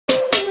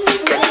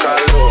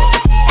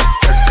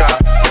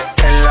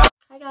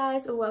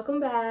welcome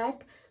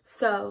back.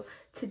 So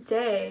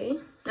today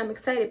I'm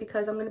excited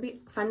because I'm gonna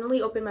be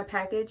finally opening my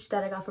package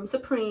that I got from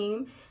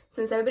Supreme.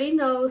 Since everybody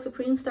knows,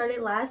 Supreme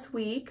started last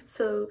week,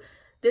 so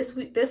this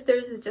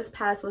Thursday just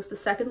passed was the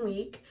second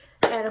week,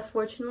 and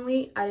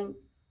unfortunately I didn't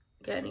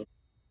get any.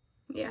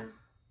 Yeah,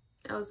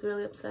 I was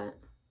really upset,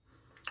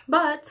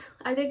 but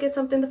I did get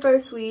something the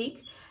first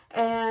week.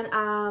 And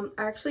I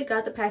actually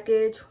got the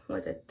package,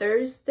 was it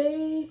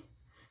Thursday?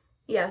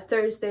 Yeah,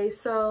 Thursday.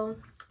 So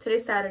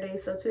today's Saturday,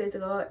 so 2 days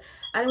ago.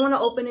 I didn't want to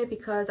open it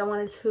because I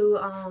wanted to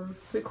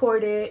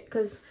record it,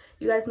 because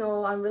you guys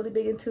know I'm really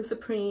big into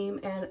Supreme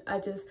and I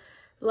just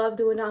love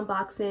doing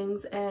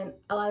unboxings, and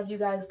a lot of you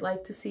guys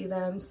like to see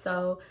them,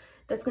 so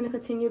that's going to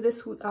continue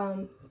this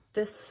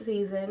this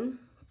season.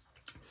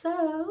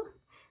 So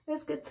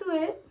let's get to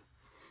it.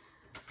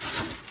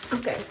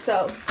 Okay,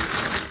 so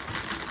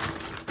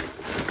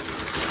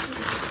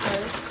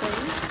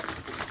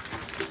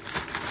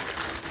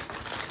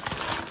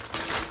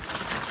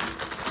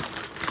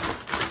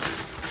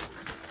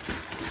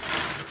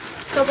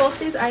so both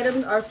these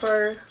items are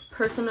for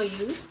personal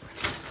use.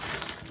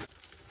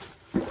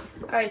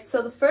 Alright,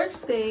 so the first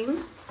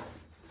thing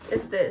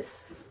is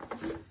this.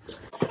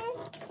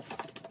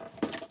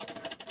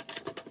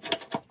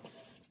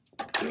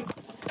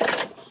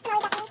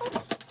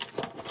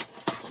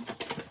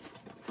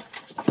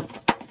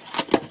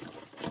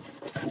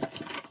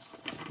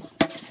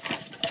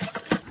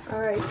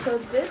 Alright, so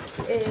this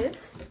is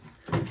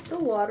the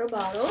water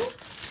bottle.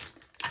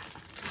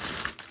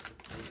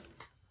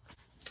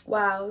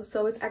 Wow,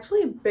 so it's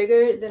actually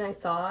bigger than I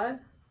thought.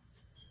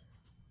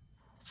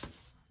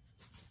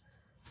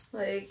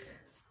 Like,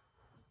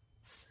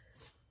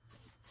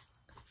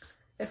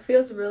 it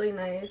feels really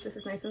nice. This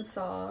is nice and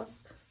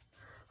soft.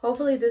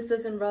 Hopefully this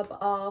doesn't rub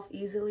off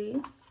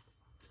easily.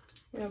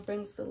 You know,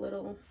 brings the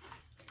little,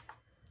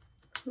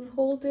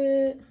 hold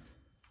it.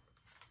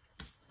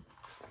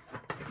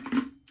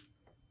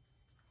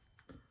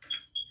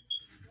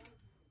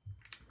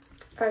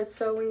 Alright,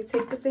 so when you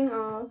take the thing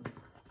off,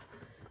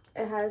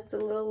 it has the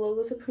little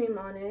logo Supreme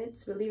on it.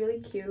 It's really, really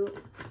cute.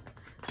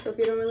 So if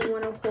you don't really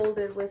want to hold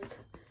it with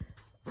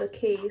the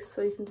case,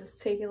 so you can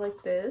just take it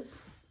like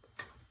this.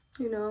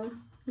 You know,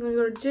 you're gonna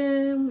go to the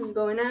gym, you're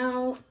going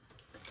out.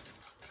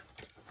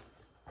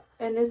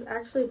 And this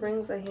actually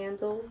brings a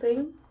handle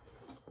thing.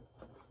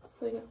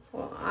 So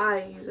well,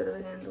 I use it as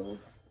a handle.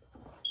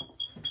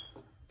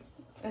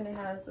 And it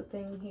has a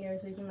thing here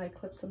so you can like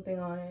clip something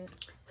on it.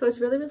 So it's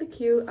really, really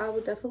cute. I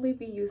would definitely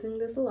be using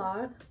this a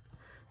lot.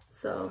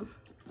 So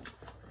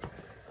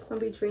I'll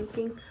be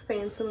drinking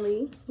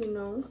fancily, you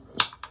know.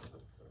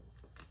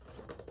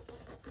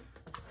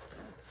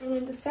 And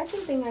then the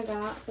second thing I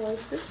got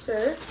was this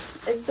shirt.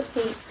 It's the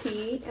pink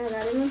tee, and I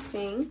got it in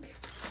pink.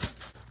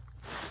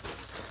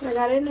 And I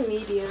got it in a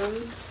medium.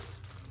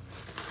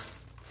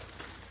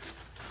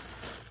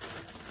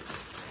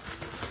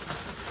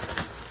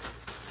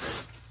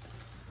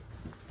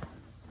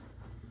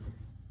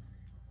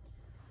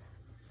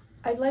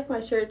 I like my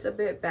shirts a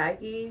bit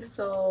baggy,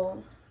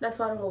 so that's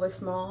why I don't go with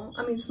small.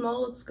 I mean,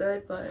 small looks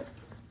good, but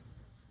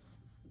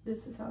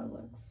this is how it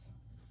looks.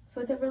 So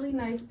it's a really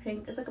nice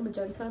pink. It's like a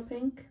magenta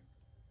pink.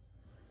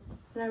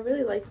 And I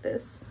really like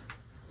this.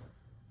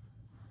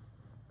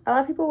 A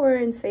lot of people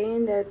were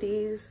saying that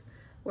these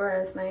were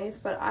as nice,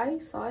 but I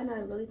saw it and I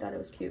really thought it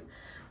was cute.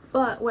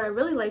 But what I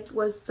really liked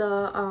was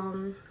the,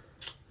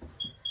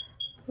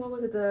 what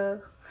was it?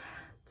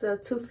 The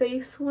Too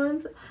Faced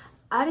ones.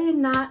 I did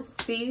not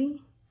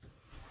see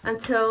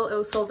until it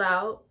was sold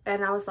out,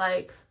 and I was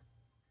like,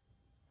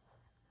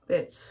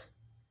 bitch,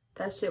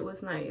 that shit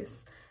was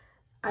nice.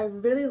 I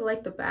really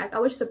like the back. I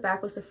wish the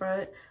back was the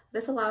front.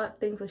 There's a lot of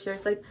things with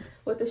shirts, like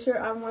with the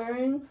shirt I'm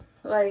wearing,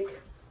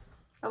 like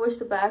I wish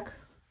the back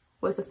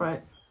was the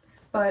front,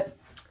 but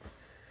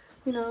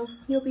you know,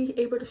 you'll be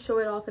able to show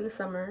it off in the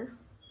summer.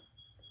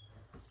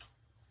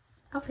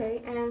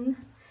 Okay, and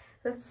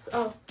that's,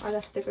 oh, I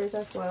got stickers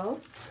as well.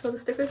 So the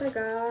stickers I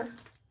got,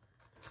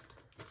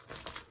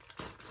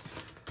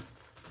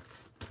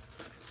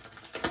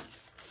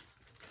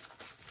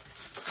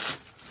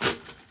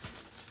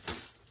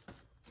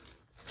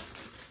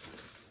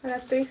 I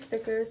got 3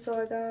 stickers. So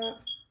I got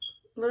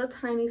little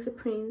tiny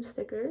Supreme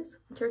stickers,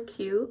 which are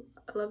cute.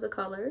 I love the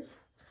colors.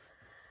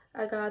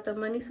 I got the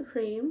Money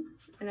Supreme,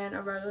 and then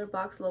a regular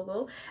box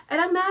logo.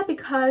 And I'm mad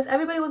because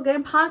everybody was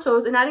getting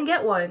ponchos and I didn't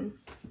get one.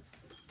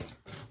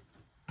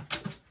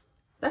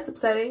 That's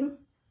upsetting.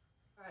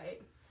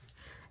 Alright.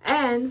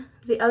 And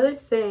the other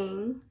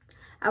thing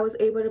I was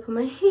able to put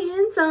my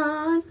hands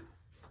on.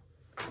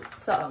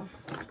 So,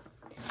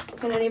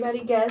 can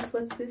anybody guess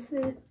what this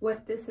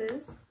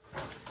is?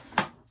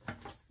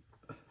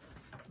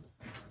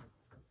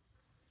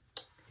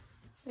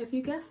 If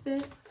you guessed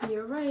it,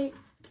 you're right.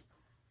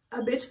 A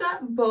bitch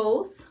got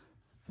both.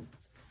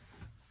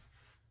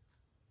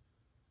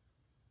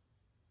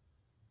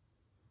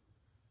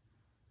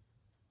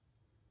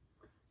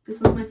 This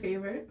was my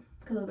favorite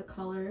because of the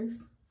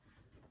colors.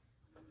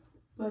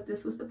 But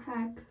this was the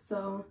pack,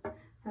 so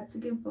I had to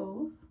get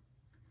both.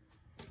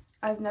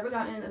 I've never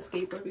gotten a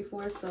skateboard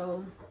before,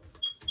 so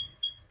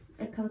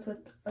it comes with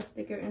a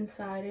sticker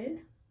inside it.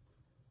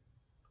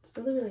 It's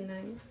really, really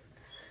nice.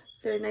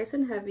 They're nice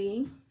and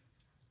heavy.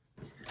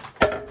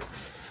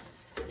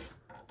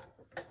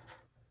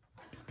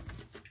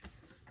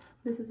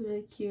 This is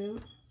really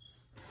cute.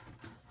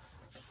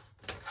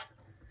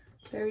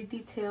 Very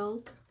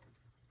detailed.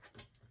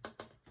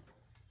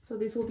 So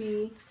these will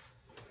be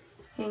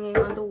hanging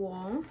on the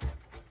wall.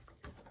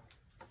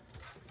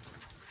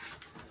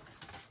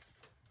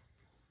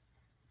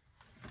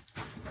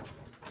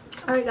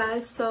 Alright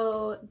guys,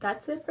 so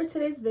that's it for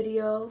today's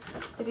video.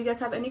 If you guys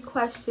have any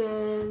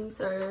questions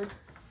or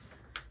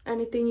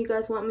anything you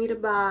guys want me to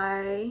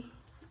buy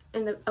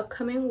in the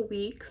upcoming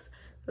weeks,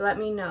 let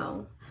me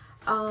know.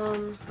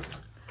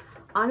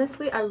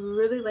 Honestly, I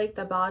really like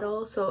the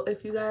bottle, so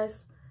if you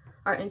guys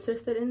are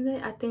interested in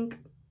it, I think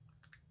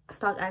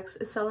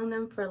StockX is selling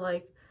them for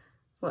like,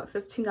 what,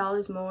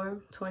 $15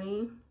 more,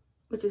 $20,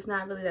 which is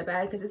not really that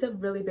bad because it's a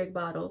really big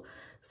bottle.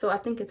 So I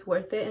think it's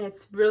worth it, and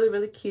it's really,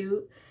 really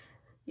cute.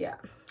 Yeah,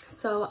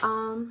 so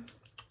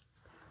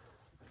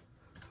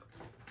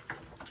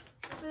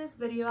for this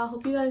video, I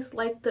hope you guys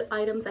liked the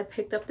items I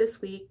picked up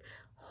this week.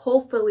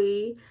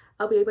 Hopefully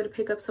I'll be able to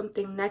pick up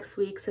something next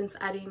week, since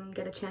I didn't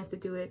get a chance to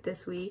do it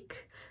this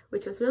week,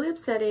 which was really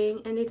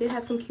upsetting. And they did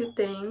have some cute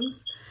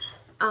things,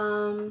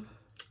 but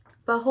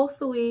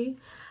hopefully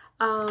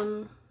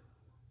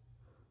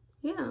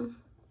yeah,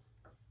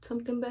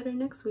 something better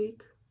next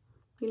week.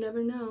 You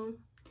never know.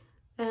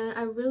 And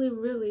I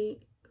really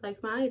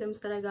like my items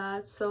that I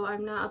got, so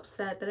I'm not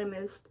upset that I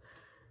missed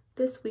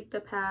this week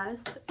that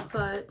passed,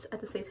 but at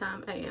the same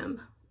time I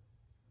am.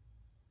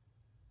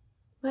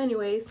 But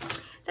anyways,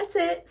 that's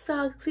it. So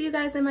I'll see you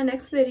guys in my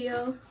next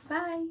video.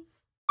 Bye.